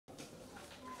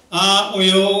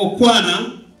Oyo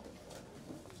okwana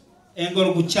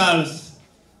engoro ku Charles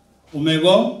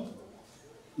umego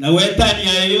na wetani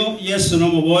ayo Yesu no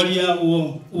mubolia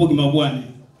ubugima bwane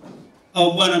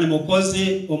au Bwana ni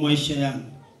mwokozi wa maisha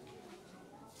yangu.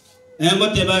 Nengo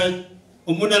teba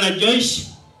Ombuna na JOASH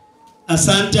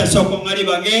asante asoko ngari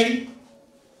bageri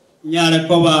nyare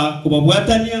kuba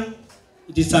bwatania.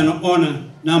 It is an honor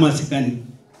na masikani.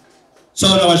 So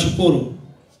na washukuru.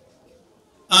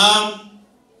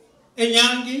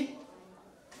 Enyangi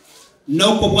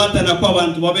no kubwata na kwa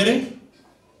bantu babere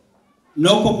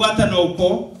no kubwata no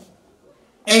ko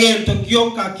egento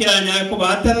kyoka kila nyaye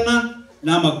kubahatana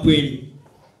na makweli.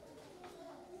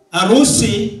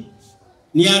 Harusi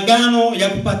ni agano ya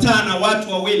kupatana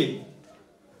watu wawili,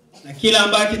 na kila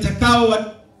ambaye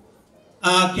kitakao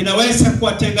kinaweza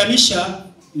kuwatenganisha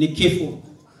ni kifo.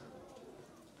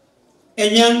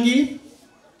 Enyangi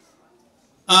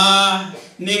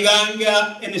ni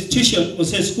ganga institution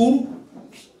ose school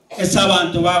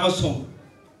esabantu bagoso.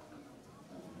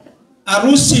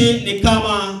 Harusi ni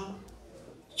kama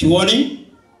chuoni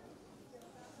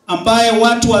ambaye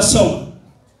watu wasoma.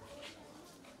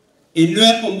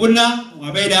 Inwe Ombuna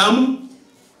wabedamu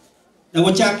na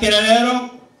kuchakira lero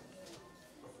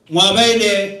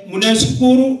mwabede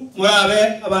munesukuru murabe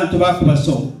abantu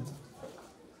bakubasoma.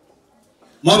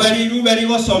 Mwabeli rubeli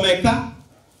gosomeka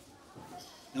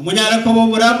na munyara kobo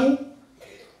burabu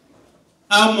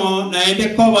amo naende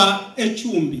koba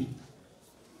echumbi.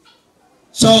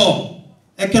 So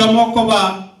ekiramo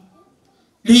koba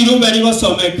lirubeli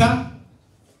gosomeka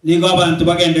nigo abantu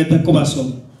bagendete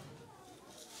kubasoma.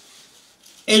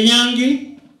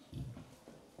 Enyangi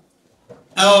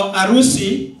au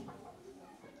harusi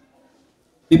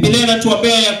Biblia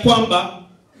inatuambia ya kwamba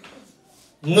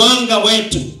mwanga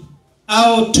wetu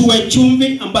au tuwe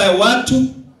chumvi ambaye watu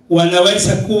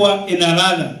wanaweza kuwa ina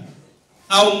ladha,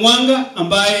 au mwanga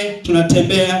ambaye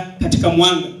tunatembea katika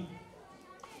mwanga.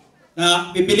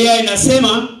 Na Biblia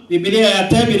inasema, Biblia ya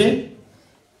Tebile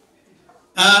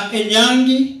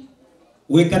enyangi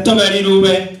wekatoba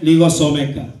lirube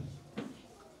ligosomeka.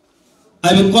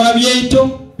 Abikora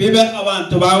byito bibe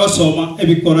abantu bagosoma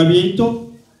ebikora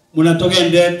byito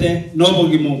munatogendete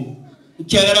n'obugimo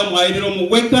ikyagera mwayiriro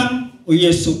mugweka o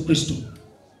Yesu Kristo.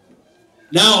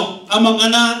 Now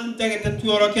amangana ntegete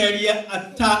tuyorokeria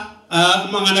ata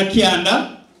amangana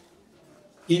kianda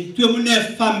intwe mune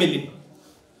family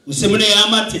usemune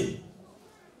yamate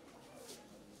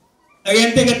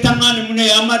agentege tamani mune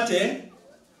yamate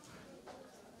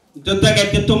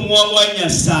ntotegete tumuogoa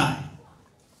Nyasaye.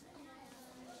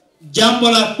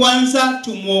 Jambo la kwanza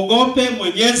tumuogope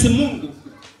Mwenyezi Mungu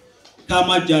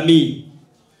kama jamii.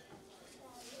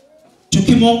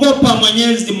 Tukimwogopa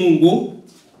Mwenyezi Mungu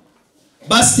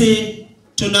basi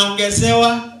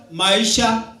tunaongezewa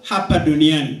maisha hapa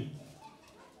duniani.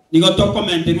 Nigotoko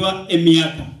mendelwa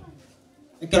emiaka.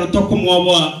 Ekerotoko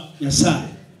muoboa Nyasaye.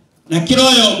 Na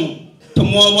kiroyo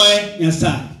tumuoboe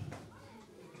Nyasaye.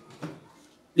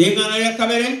 Lingana ya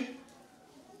kabere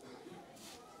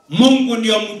Mungu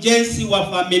ndio mjenzi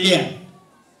wa familia.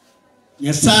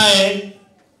 Nyasaye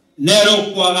nero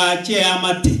kwagache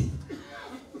amate.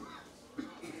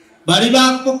 Bali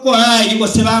bakokora yuko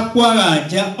seba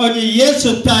kwagacha onye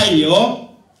Yesu tayo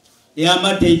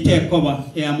yamate itekoba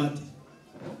yamate.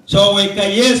 So weka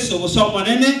Yesu busoma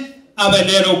nene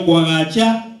abenero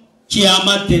kwagacha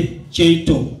kiamate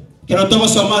cheito. Kirotobo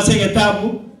soma se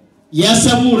kitabu ya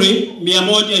Zaburi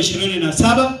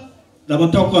 127 na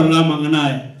botoko rama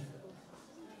nganaye.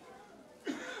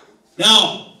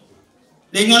 Now,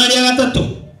 lingana dia gatatu.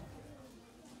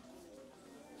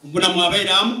 Ombuna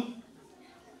mwabeiramu.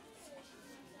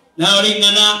 Now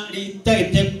lingana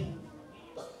litagete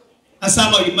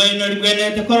asama limaino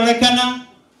libwenete korolekana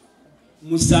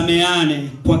musameane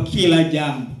kwa kila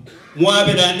jambo.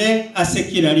 Mwabirane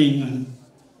asekira lingana.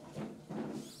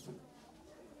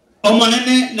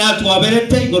 Omonene na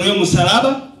tuwaberete igoro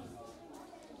y'umusaraba.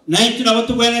 Na itu na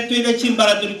watu bwene tuile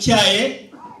chimbara tulichaye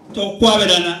to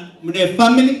kwaberana mune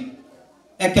family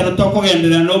ekero toko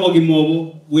gendera nobo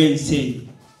gimobo bwense.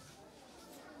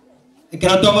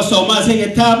 Ekero toko soma se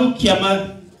kitabu kiama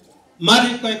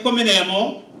Marko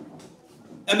 10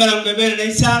 emera ngebere ne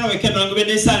isano ekero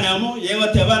ngebere ne isano yewa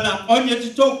tebana onye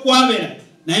tuto kwabera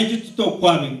na inju tuto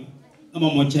kwabera ama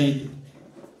mochaide.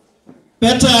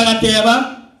 Petro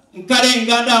agateba nkare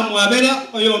nganda mwabera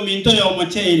oyo minto yo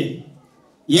mochaide.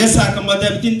 Yesu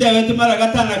akamwambia bitinde wetu mara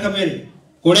gatana kabere.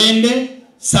 Kurende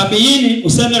 70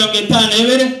 usemero getana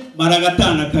ebere mara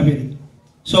gatana kabere.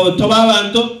 So toba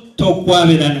abantu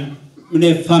tokwabirana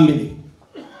mune family.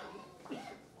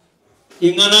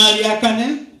 Ingana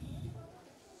yakane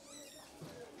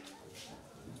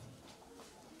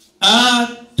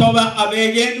toba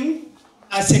abegenu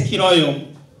asekiroyo.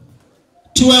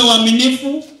 Tuwe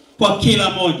waaminifu kwa kila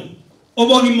moja.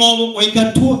 Obogi mobo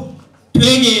wekatu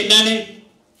twege nane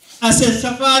ase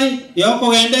safari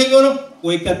yoko gende igoro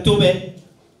wekatube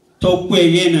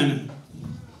tokwegenana.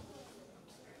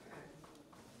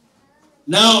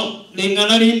 Now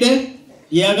lingana linde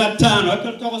ya gatano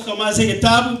akatoko soma se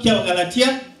kitabu kya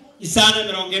Galatia isana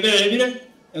 22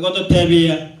 egoto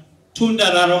tebia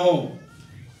tunda la roho.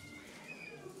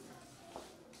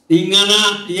 Lingana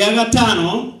ya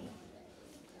gatano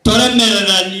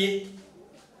toremererani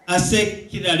ase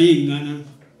kidalingana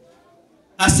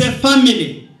ase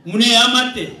family mune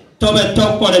amate tobe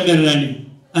tokoremererani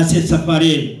ase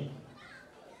safari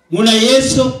muna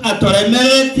Yesu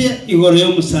atoremerete igoro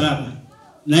y'umusaraba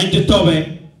na ndio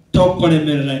tobe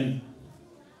tokoremererani.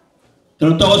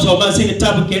 Tunataka soma se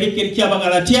kitabu kile kya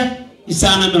Galatia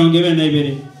isana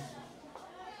 22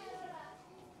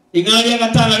 ingana ya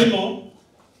gatano limo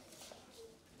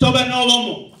tobe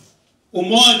nobomo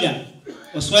umoja.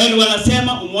 Waswahili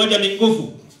wanasema umoja ni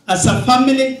nguvu. As a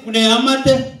family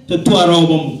mneamate tutua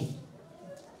robomo.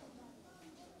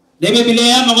 Debe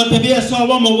Biblia magotebia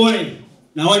sobo mogore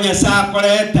na wonya saa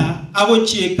koleta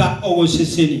agochika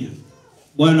ogosisinia.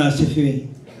 Bwana asifiwe.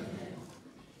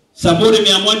 Zaburi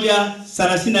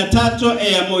 133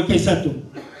 aya 1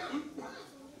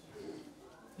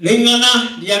 lingana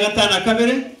lyagatana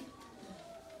kabere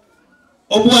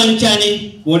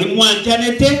obwanchani boli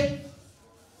mwanchanete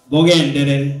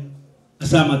bogenderere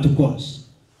asama tukos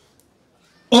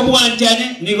obwanchani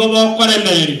nigo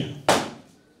bokoremereria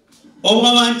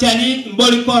obwanchani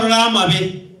mboli korora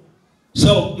amabe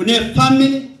so mune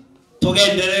family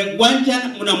togendere gwanchana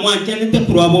muna mwanchanete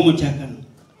kurwabo muchakano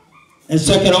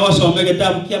esokera wasome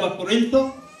kitabu kya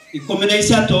Korinto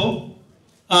 13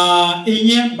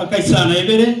 inye mpaka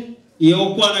 2 iyo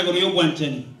kwana goro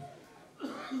y'obwanchani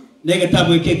nege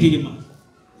tabu ekekilima.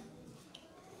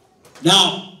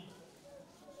 Now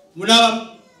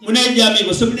mune jamii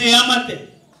gosumine yamate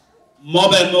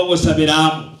mobe mogo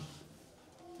sabiramu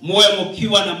muwe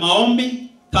mkiwa na maombi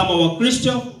kama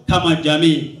Wakristo kama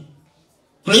jamii.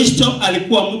 Kristo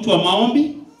alikuwa mtu wa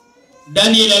maombi,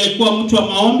 Daniel alikuwa mtu wa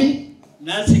maombi,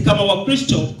 nasi kama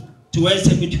Wakristo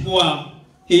tuweze kuchukua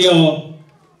hiyo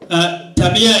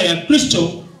tabia ya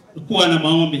Kristo kuwa na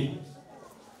maombi.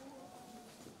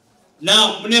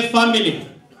 Now mune family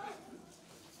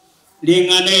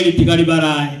lingane litigari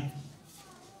baraye.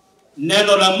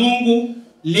 Neno la Mungu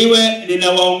liwe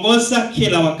linawaongoza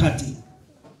kila wakati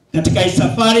katika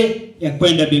safari ya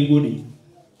kwenda mbinguni.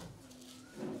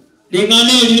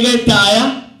 Lingane liwe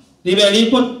taya liwe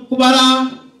liko kubara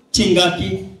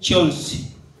chingaki chonsi.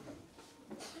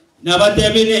 Na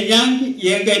batebine nyangi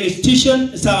yenga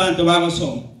institution sawa ndo bago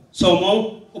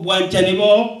somo ubwanchani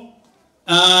bo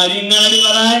lingana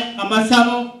libaraye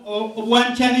amasabo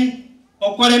ubwanchani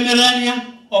okoremerania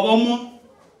obomo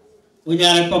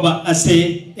unyare koba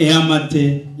ase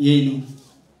eamate yenu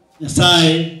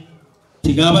Nyasaye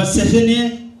tigaba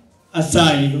sesenie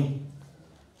asayo.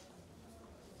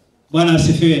 Bwana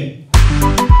asifiwe.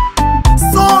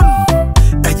 Son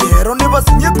ejero ne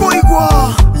basinye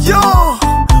koigwa yo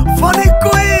funny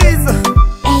quiz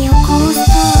Eyo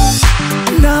Kusto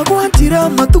nagwatira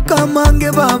matuka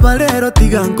mange baba lero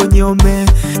tigango nyome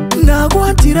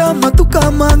nagwatira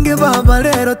matuka mange baba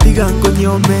lero tigango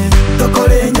nyome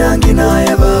tokole nyangi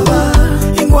naye baba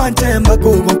ingwante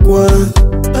mbagogo kwa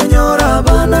tonyora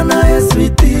bana naye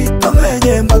switi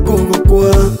tomenye mbagogo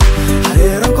kwa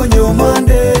lero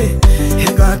konyomande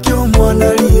egakyo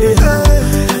mwana lire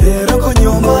lero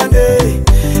konyomande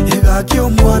egakyo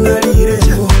mwana lire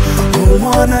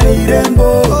mwana lire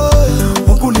mbo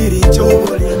mukuniri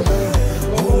chobole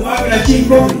Mwagala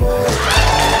chingo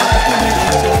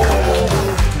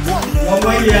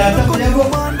Mwagala takuyago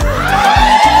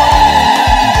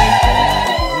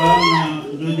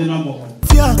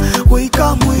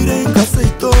Wika mwire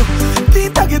ngaseito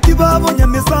Tinta geti babo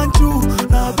nyame sanchu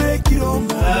na bekiro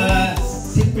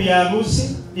siku ya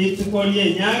harusi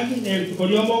nitukolie nyangi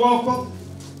nitukolie omogoko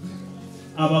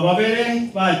aba babere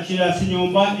bachira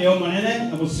sinyumba eyo manene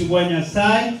abusibwa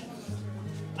Nyasaye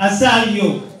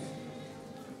asaliyo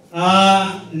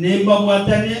nimba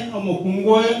bwatane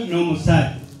omukungoyo n'omusali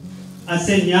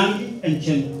ase nyangi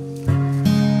enchene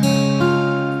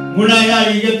muna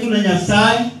yali yetu na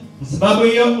Nyasaye sababu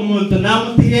hiyo umuntu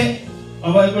namutige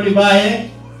ababiri baye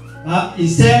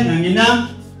ise na ngina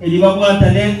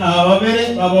elibabwatane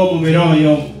ababere babo mu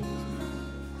miroyo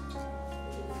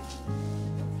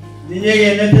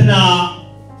ninyegende tena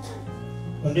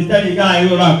onditali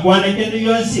gayo rakwane kendo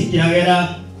yonsi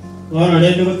kyagera wano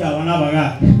lendo kutabana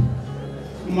baga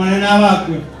mwana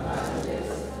nabakwe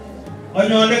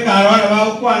Onyole karwana ba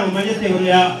kwa umanyete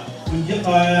ulia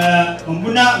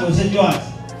OMBUNA wose JOASH.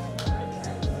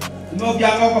 Mo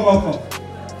byanga ko boko.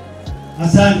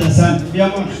 Asante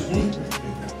byamo.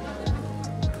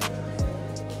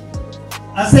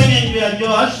 Asenge ndio ya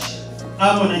JOASH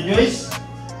abo na Joyce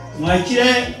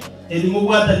mwachire elimu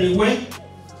bwata niwe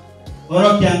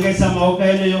oro kyangesa maoka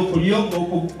ene yo kulio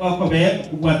oko be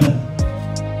kubwata.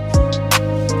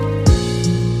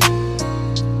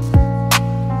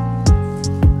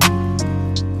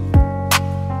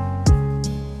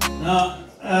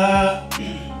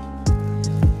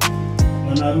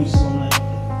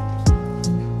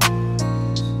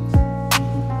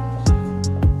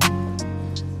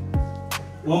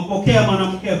 Wampokea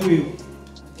mwanamke huyu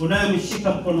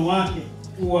unayemshika mkono wake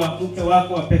kuwa mke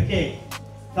wako wa pekee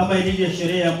kama ilivyo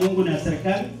sheria ya Mungu na ya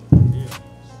serikali?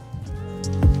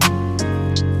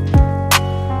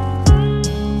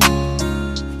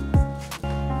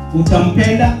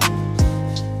 Utampenda?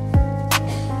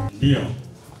 Ndio.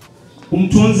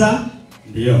 Kumtunza?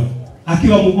 Ndio.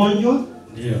 Akiwa mgonjwa?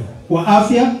 Ndio. Kwa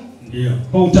afya? Ndio.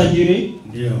 Kwa utajiri?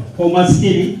 Ndio. Kwa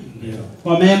umaskini? Ndio.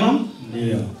 Kwa mema?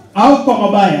 Ndio. Au kwa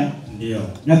mabaya? Ndio.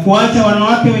 Na kuacha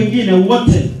wanawake wengine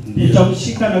wote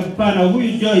utamshika na kukaa na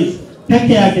huyu Joyce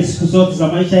peke yake siku zote za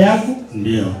maisha yako?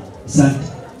 Ndio. Asante.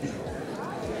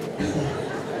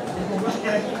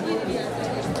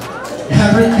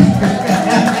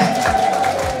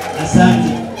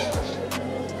 Asante.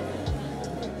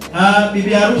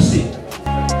 Bibi harusi.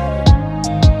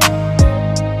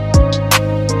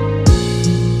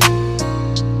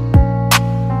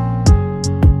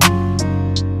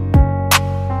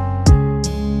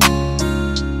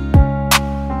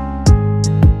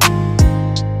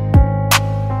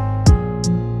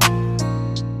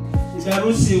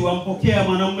 Harusi wampokea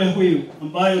mwanamume huyu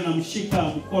ambaye unamshika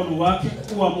mkono wake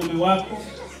kuwa mume wako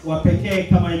wa pekee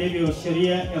kama ilivyo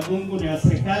sheria ya Mungu na ya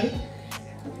serikali?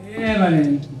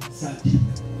 Asante.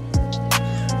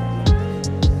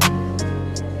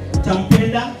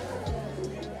 Utampenda?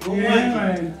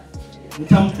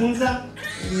 Utamtunza?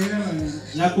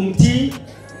 Na kumtii?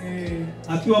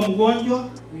 Akiwa mgonjwa?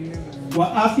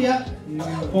 Kwa afya?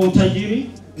 Kwa utajiri?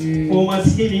 Kwa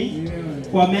umaskini?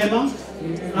 Kwa mema?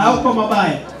 Au kwa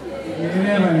mabaya?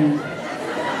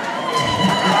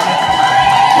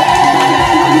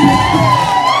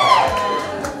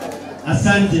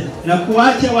 Asante. Na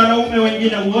kuacha wanaume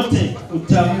wengine wote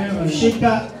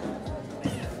utamshika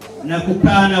na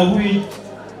kukaa na huyu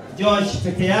JOASH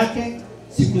peke yake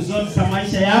siku zote za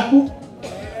maisha yako?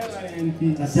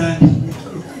 Asante.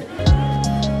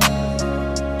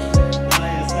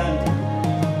 Asante.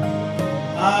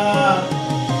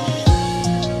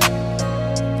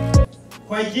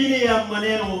 Kwa ajili ya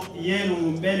maneno yenu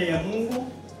mbele ya Mungu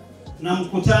na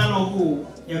mkutano huu,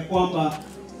 ya kwamba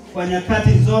kwa nyakati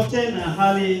zote na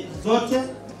hali zote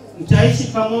mtaishi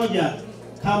pamoja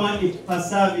kama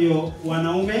ipasavyo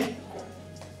mwanaume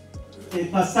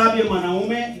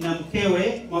na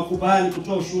mkewe, mwakubali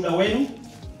kutoa ushuhuda wenu?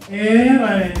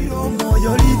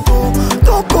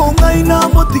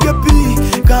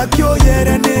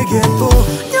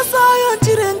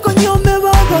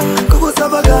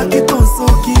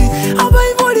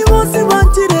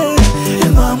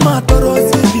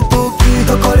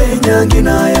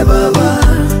 Naye baba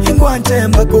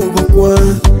ingwanjemba kubukwa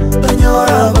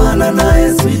tanyora bana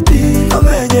naye sweetie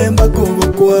amenyemba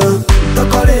kubukwa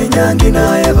tokole nyangi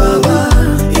naye baba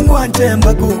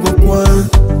ingwanjemba kubukwa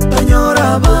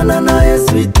tanyora bana naye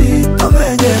sweetie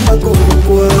amenyemba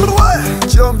kubukwa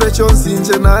chombe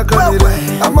chonsinje nakanire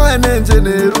amaenenje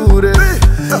nerure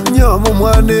nyomo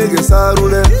mwanege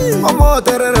sarule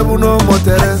omoterere buno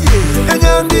motere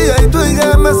enyangi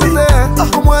yaituigemesite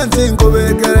omwanzi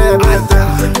nkobekere bete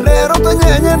lero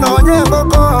tonyenye nonye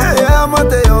ngoko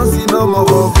yamate yonsi no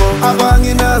mogoko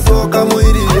abangi nasoka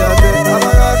muiriyate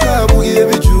abagaka bugie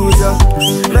bichuja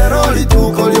lero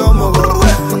lituko lyo mogoko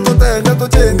tutenge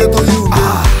tuchenge tuyumbe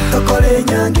tokole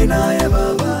nyangi naye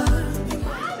baba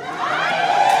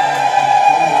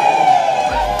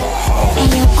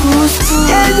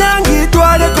enyangi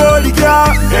twale koliga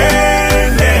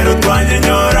nero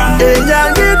twanyenyora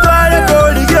enyangi twale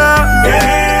koliga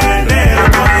nero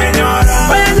twanyenyora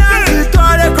enyangi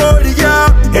twale koliga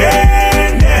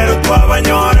nero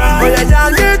twabanyora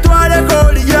enyangi twale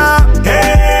koliga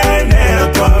nero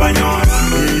twabanyora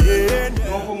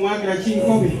Wako mwagira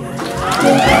chinkobe.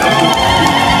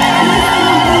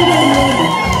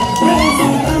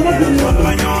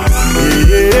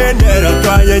 Nero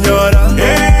twanyenyora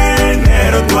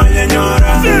nero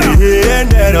twanyenyora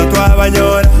nero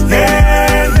twabanyora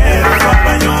nero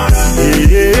twabanyora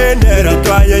nero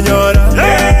twanyenyora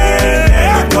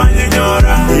nero twanyenyora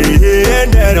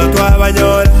Nero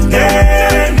twabanyola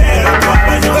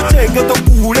Tochenge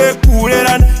tokule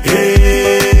kulerana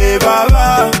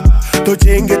baba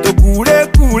Tochenge tokule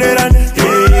kulerana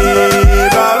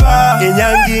baba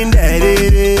Inyangi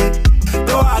nderere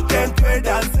Toakentwe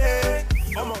danse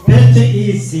Pete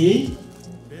hizi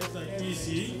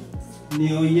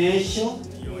ni onyesho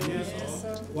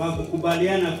wa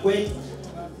kukubaliana kwetu,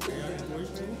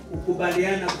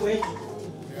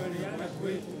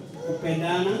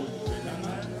 kupendana,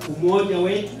 umoja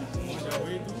wetu,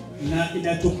 na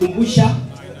inatukumbusha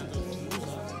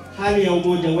hali ya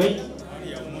umoja wetu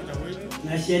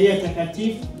na sheria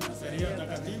takatifu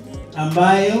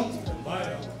ambayo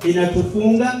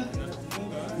inatufunga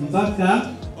mpaka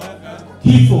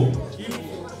kifo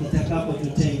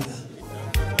kitakapotutenga.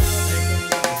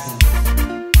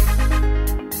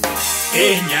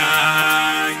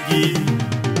 Enyangi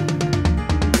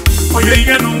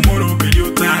Oyoiga numero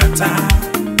biliotata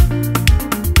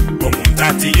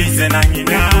Omuntati yize na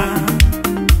ngina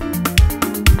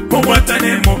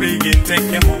Mwatane mobigi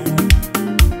ntekemo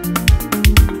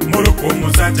Moroko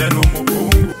musaja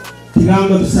n'umukungu.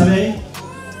 Kigango tusabe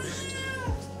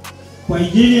kwa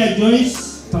ajili ya Joyce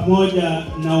pamoja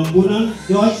na OMBUNA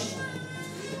JOASH,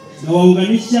 na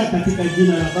waunganisha katika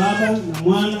jina la Baba na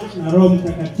Mwana na Roho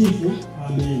Mtakatifu.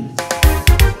 Amen.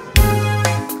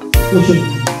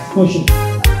 Kosho.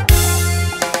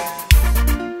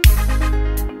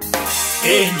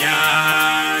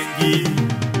 Enyangi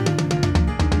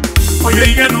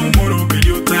Oyoiga numero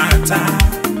biliotata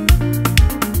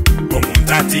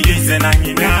Omuntati yize na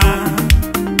ngina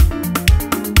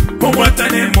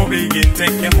Mwatane mobigi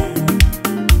ntekemo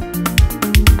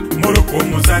Moroko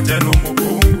musaja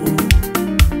n'umukungu.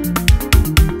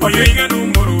 Oyoiga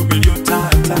numero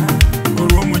biliotata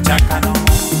Oro muchakano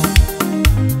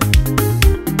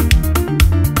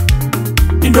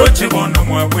Indoche bono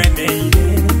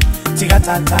mwabweneire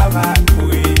Tigatata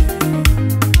bakwe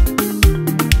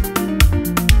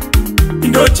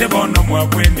Indoche bono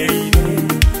mwabweneire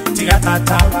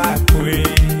Tigatata bakwe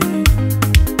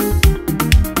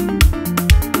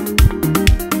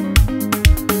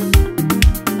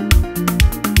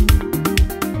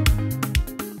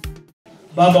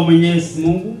Baba Mwenyezi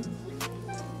Mungu,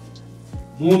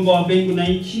 Muumba wa mbingu na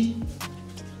nchi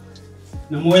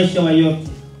na muwesha wa yote,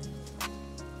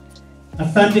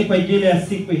 asante kwa ajili ya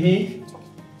siku hii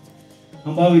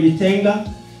ambayo ilitenga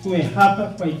tuwe hapa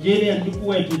kwa ajili ya ndugu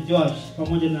wetu Joash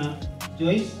pamoja na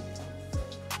Joyce,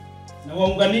 na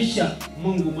waunganisha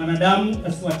Mungu mwanadamu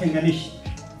asiwatenganishe,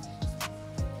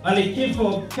 bali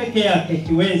kifo peke yake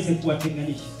kiweze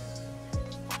kuwatenganisha.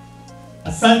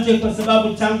 Asante kwa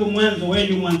sababu tangu mwanzo wewe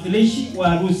ni mwanzilishi wa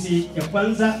harusi ya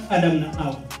kwanza Adam na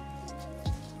Hawa.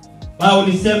 Baba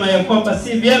ulisema ya kwamba si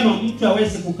vyema mtu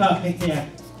aweze kukaa peke yake,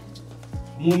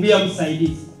 muumbia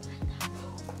msaidizi.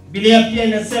 Biblia pia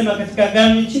inasema katika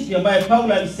Agano Jipya ambaye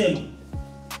Paulo alisema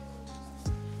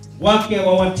wake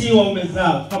wawatii waume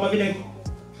zao kama vile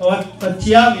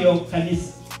wapatiavyo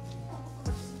kanisa.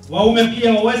 Waume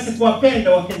pia waweze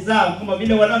kuwapenda wake zao kama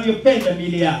vile wanavyopenda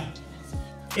miili yao,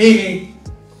 ili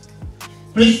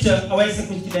Kristo aweze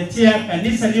kujiletea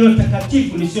kanisa lilo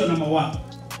takatifu lisio na mawaa.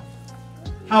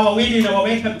 Hawa wawili na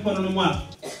waweka mikononi mwako,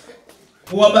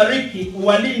 uwabariki,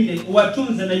 uwalinde,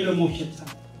 uwatunze na yule mwovu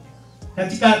shetani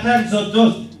katika hatari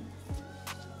zote.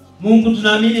 Mungu,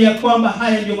 tunaamini ya kwamba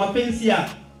haya ndio mapenzi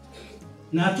yako,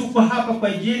 na tuko hapa kwa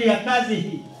ajili ya kazi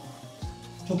hii,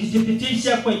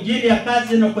 tukithibitisha kwa ajili ya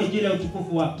kazi na kwa ajili ya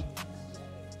utukufu wako.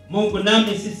 Mungu,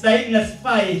 nami sistahili na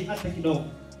sifai hata kidogo,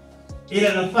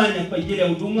 ila nafanya kwa ajili ya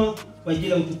huduma, kwa ajili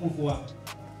ya utukufu wako.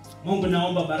 Mungu,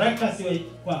 naomba baraka siwe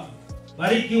kwao.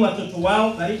 Bariki watoto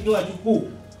wao, bariki wajukuu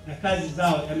na kazi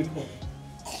zao ya mikono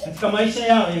katika maisha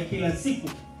yao ya kila siku.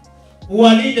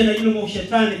 Uwalinde na yule mwovu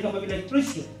shetani kama vile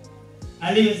Kristo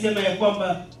aliyesema ya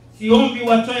kwamba siombi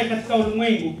watoe katika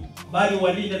ulimwengu, bali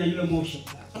uwalinde na yule mwovu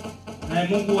shetani. Na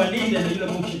Mungu walinde na yule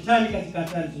mwovu shetani katika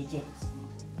hatari zote.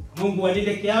 Mungu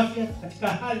walinde kiafya katika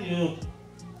hali yoyote.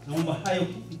 Naomba hayo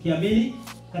ikiamini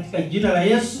katika jina la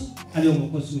Yesu aliye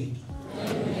mwokozi wetu.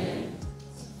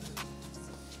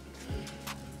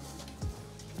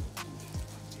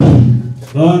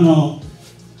 Bono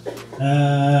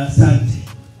asante.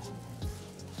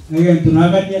 Nige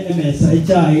tunagatia emesa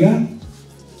ichaiga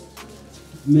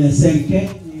mesenke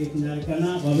nige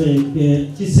kinarikana babe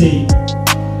chisei.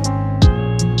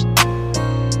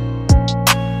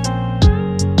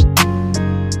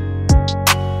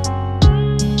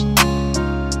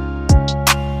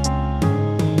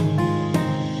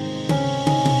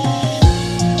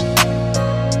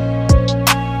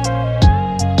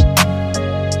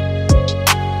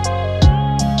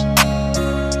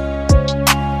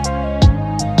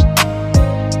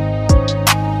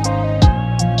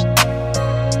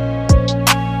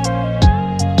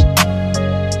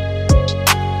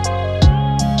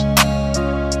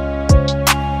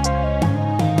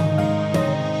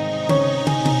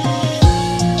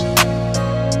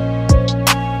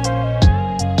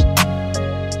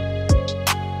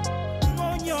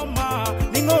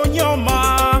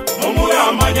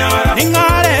 Amanyara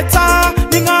Ningareta,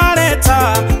 ningareta,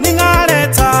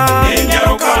 ningareta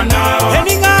Inyarukana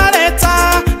Ningareta,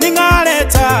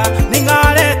 ningareta,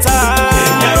 ningareta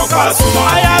Inyarukasuma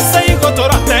Ayase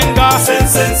igotora tenga Sen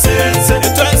sen sen sen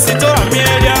Eto ensitora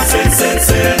mielia Sen sen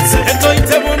sen sen Eto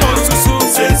itebu non susu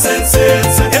Sen sen sen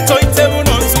sen Eto itebu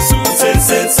non susu Sen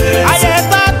sen sen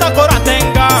Ayeta takora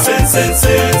tenga Sen sen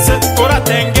sen sen Kora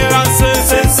tengeranse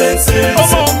Sen sen sen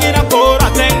Omongina kora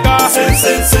tenga Sen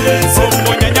sen sen sen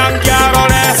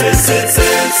Omonyanyangiarole Sen sen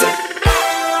sen sen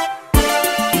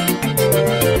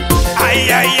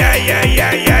Ay ay ay ay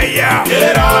ay ay ay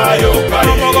Kerayo kai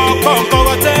Nomogoko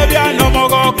kogo tebia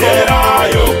nomogoko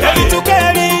Kerayo kai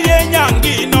Elitukeli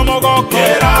yenyangi nomogoko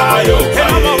Kerayo kai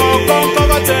Nomogoko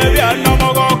kogo tebia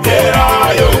nomogoko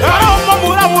Kerayo kai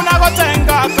Omomura unago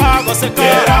tenga kago seka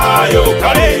Kerayo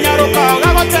kai Nyaruka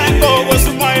gago tengo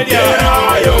gosumoelia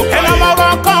Kerayo kai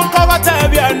Nomogoko kogo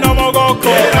tebia nomogoko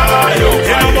Kerayo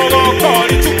kai Nomogoko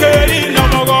elitukeli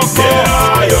nomogoko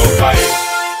Kerayo kai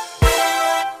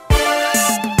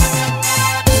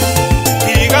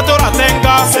Igatora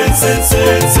tenga Sen sen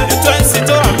sen sen Eto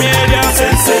ensitora mielia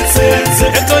Sen sen sen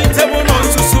sen Eto itebu non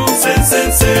susu Sen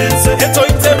sen sen sen Eto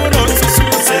itebu non susu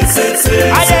Sen sen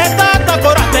sen Ayeta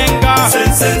takora tenga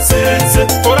Sen sen sen sen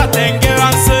Kora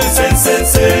tengeranse Sen sen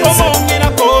sen Omongina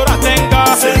kora tenga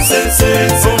Sen sen sen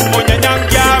sen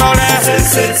Omonyanyangiarole Sen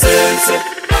sen sen sen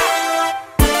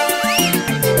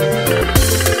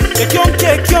Ekyon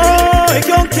kekyo,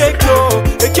 ekyon kekyo,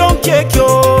 ekyon kekyo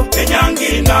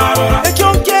Enyangi narora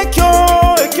Ekyon kekyo,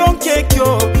 ekyon kekyo,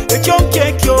 ekyon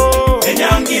kekyo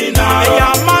Enyangi narora Eya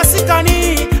masikani,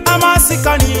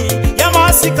 amasikani,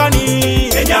 yamasikani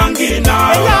Enyangi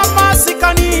narora Eya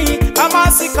masikani,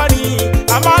 amasikani,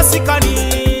 amasikani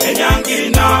Enyangi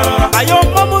narora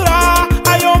Ayomomura,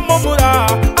 ayomomura,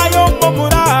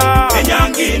 ayomomura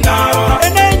Enyangi narora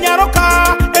Enenyaroka,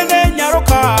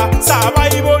 saba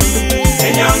ibori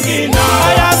Enyangi narora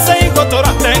Ayase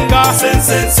igotora tenga Sen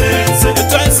sen sen sen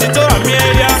Eto ensitora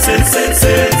mielia Sen sen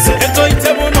sen sen Eto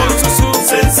itebu non susu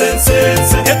Sen sen sen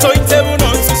sen Eto itebu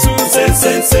non susu Sen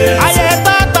sen sen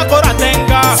Ayeta takora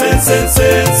tenga Sen sen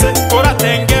sen sen Kora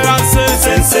tengeranse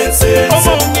Sen sen sen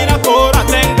Omongina kora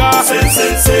tenga Sen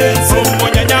sen sen sen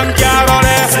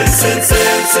Omonyanyangiarole Sen sen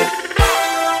sen sen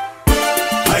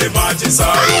Ay maji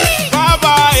sayo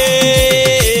Baba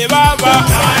baba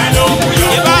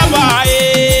baba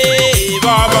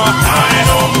baba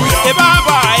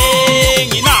baba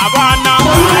ngina bana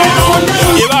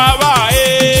baba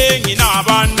ngina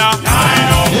bana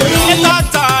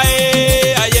tata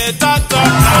aye tata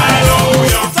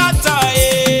tata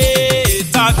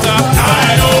tata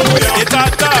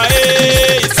tata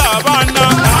isabana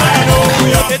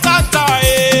tata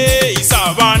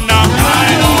isabana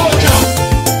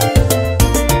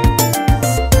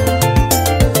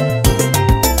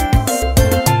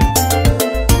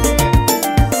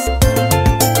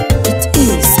It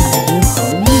is a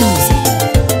new music.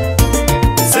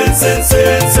 Sen sen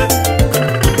sen sen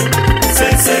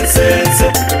Sen sen sen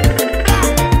sen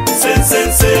Sen sen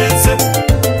sen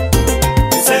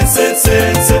sen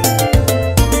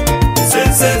Sen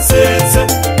sen sen sen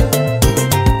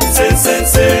Sen sen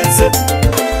sen sen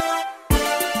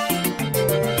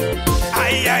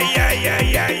Ay ay ay ay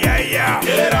ay ay ay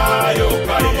Kerayo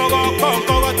kai Nomogoko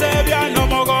kogo tebia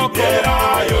nomogoko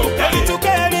Kerayo kai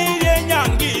Elitukeli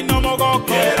yenyangi nomogoko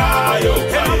Kerayo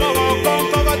kai Nomogoko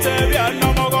kogo tebia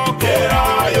nomogoko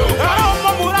Kerayo kai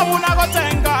Omomura unago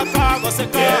tenga kago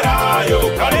seka Kerayo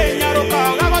kai Nyaruka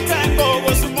gago tengo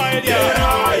gosumoelia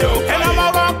Kerayo kai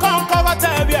Nomogoko kogo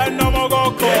tebia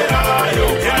nomogoko Kerayo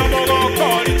kai Nomogoko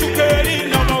elitukeli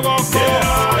nomogoko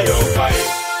Kerayo kai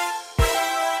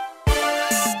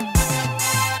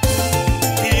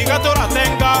Igatora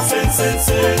tenga Sen sen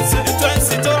sen sen Eto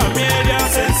ensitora mielia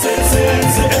Sen sen sen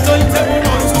sen Eto itebu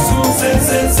non susu Sen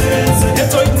sen sen sen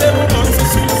Eto itebu non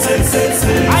susu Sen sen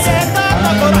sen Ayeta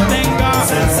takora tenga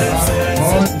Sen sen sen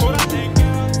Kora tenga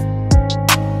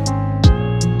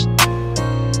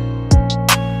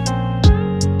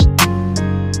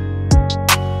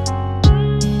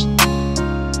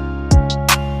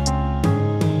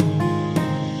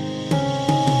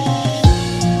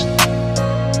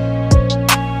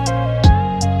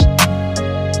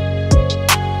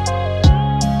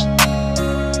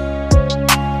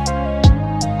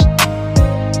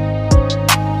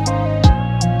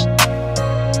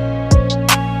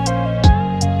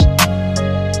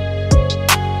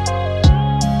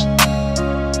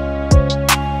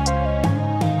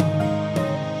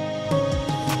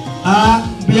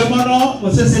Biamono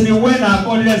musese ni wena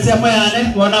ko ile sema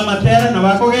yane wana matera na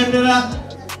bako gendera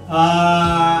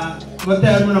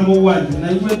matero na muwanju na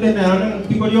iwete na yone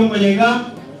mtikoliyo mwenyega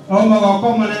au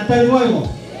magako manatari moyo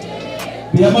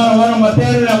bia mara wana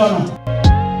matero na bana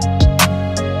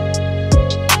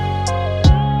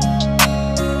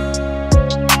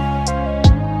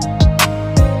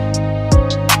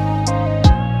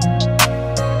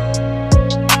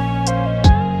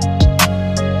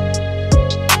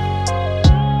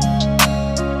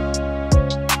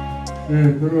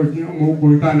Pero mo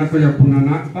kuita na ko ya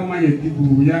kunana kama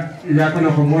yetibu ya igako na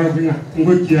ko moyo kinga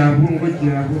ngochi abu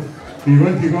igo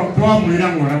tigo to amira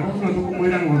ngora ko no to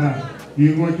kumira ngora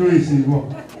igo choice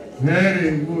igo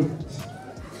very good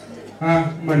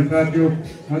maritadio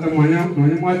hata mwana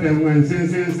mwate mwa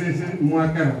sense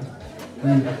mwakara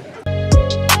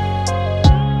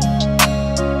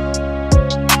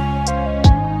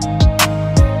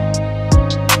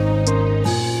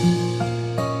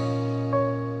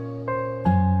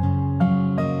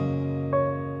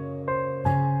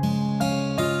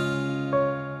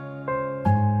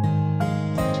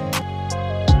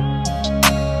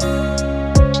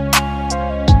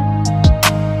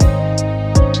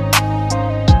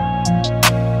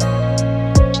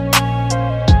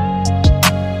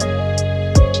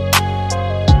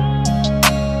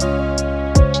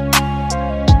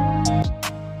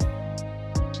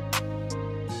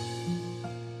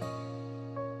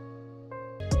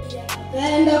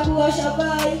Napenda kuwasha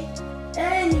bai,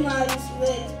 enyi maharusi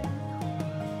wetu.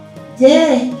 Je,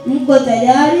 mko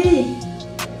tayari?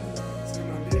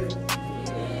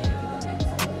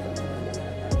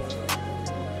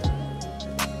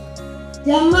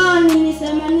 Jamani,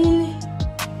 nisema nini?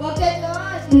 Wakati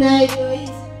wazi na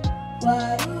Joyce kwa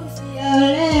harusi ya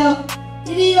leo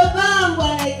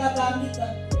iliyopambwa na ikapambika.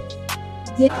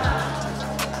 Je,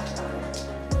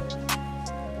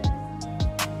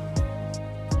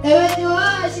 ewe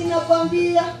JOASH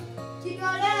nakwambia,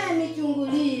 kidoleni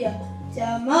chungulia,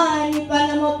 jamani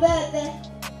pana mopete.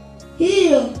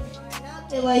 Hiyo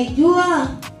manake waijua,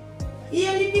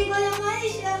 hiyo ni bingo ya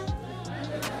maisha.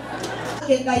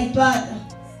 Kaipata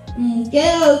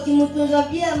mkeo ukimtunza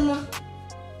vyema,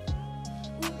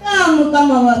 utamu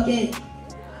kama wake.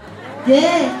 Je,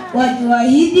 wajua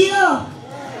hivyo?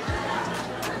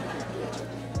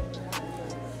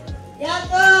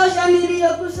 Yatosha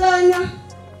niliyokusanya,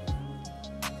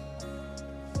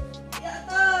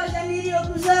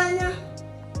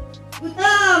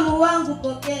 utamu wangu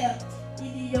pokea,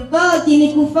 iliyobaki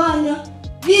ni kufanya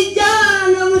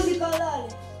vijana msikalale.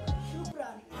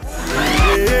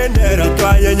 Shukrani. Ndero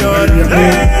twanyenyora,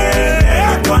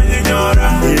 ndero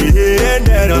twanyenyora,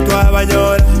 ndero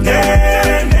twabanyora,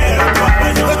 ndero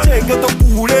twabanyora. Tochenge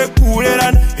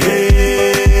tokulerana,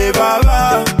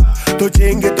 baba.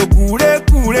 Tochenge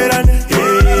tokulerana,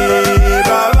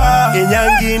 baba.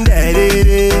 Inyangi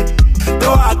nderere,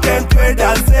 toakentwe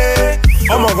danse,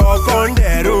 omogoko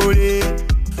nderuri.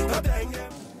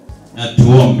 Na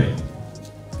tuombe.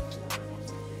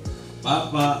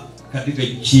 Baba, katika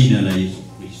jina la Yesu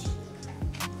Kristo,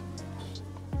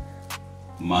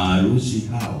 maharusi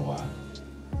hawa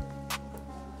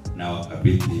na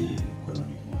wakabidhi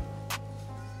mkononi mwako.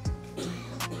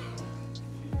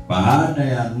 Baada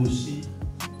ya harusi,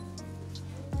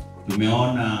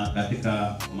 tumeona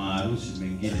katika maharusi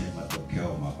mengine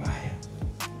matokeo mabaya,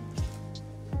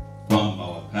 kwamba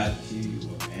wakati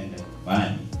wameenda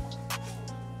nyumbani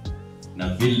na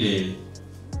vile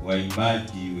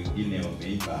waimbaji wengine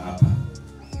wameimba hapa,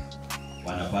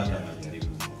 wanapata majaribu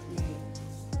magumu.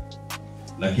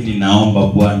 Lakini naomba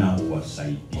Bwana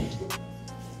uwasaidie.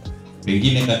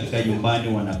 Pengine katika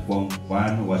nyumbani wanakuwa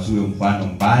mfano, wasiwe mfano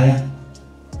mbaya,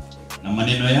 na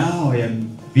maneno yao ya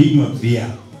vinywa vyao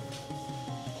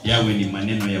yawe ni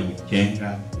maneno ya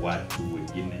kujenga watu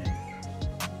wengine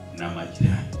na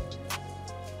majirani.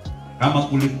 Kama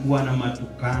kulikuwa na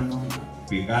matukano na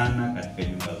kupigana katika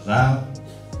nyumba zao,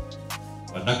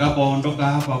 watakapoondoka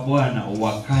hapa Bwana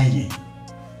uwakanye,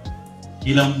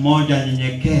 kila mmoja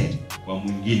nyenyekee kwa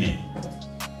mwingine,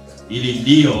 ili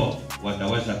ndio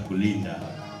wataweza kulinda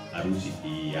harusi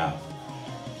hii yao.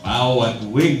 Hao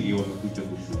watu wengi wamekuja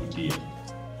kushuhudia.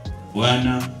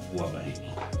 Bwana uwabariki.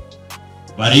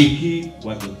 Bariki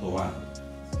watoto wao.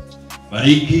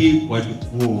 Bariki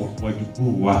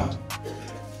wajukuu wao.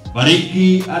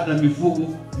 Bariki hata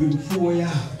mifugo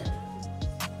yao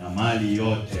na mali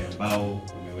yote ambao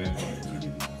umeweka mkononi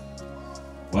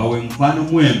mwao. Wawe mfano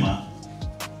mwema,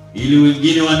 ili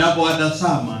wengine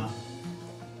wanapowatazama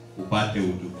upate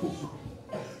utukufu.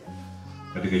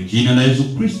 Katika jina la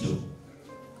Yesu Kristo,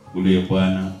 uliye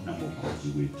Bwana na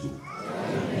Mwokozi wetu.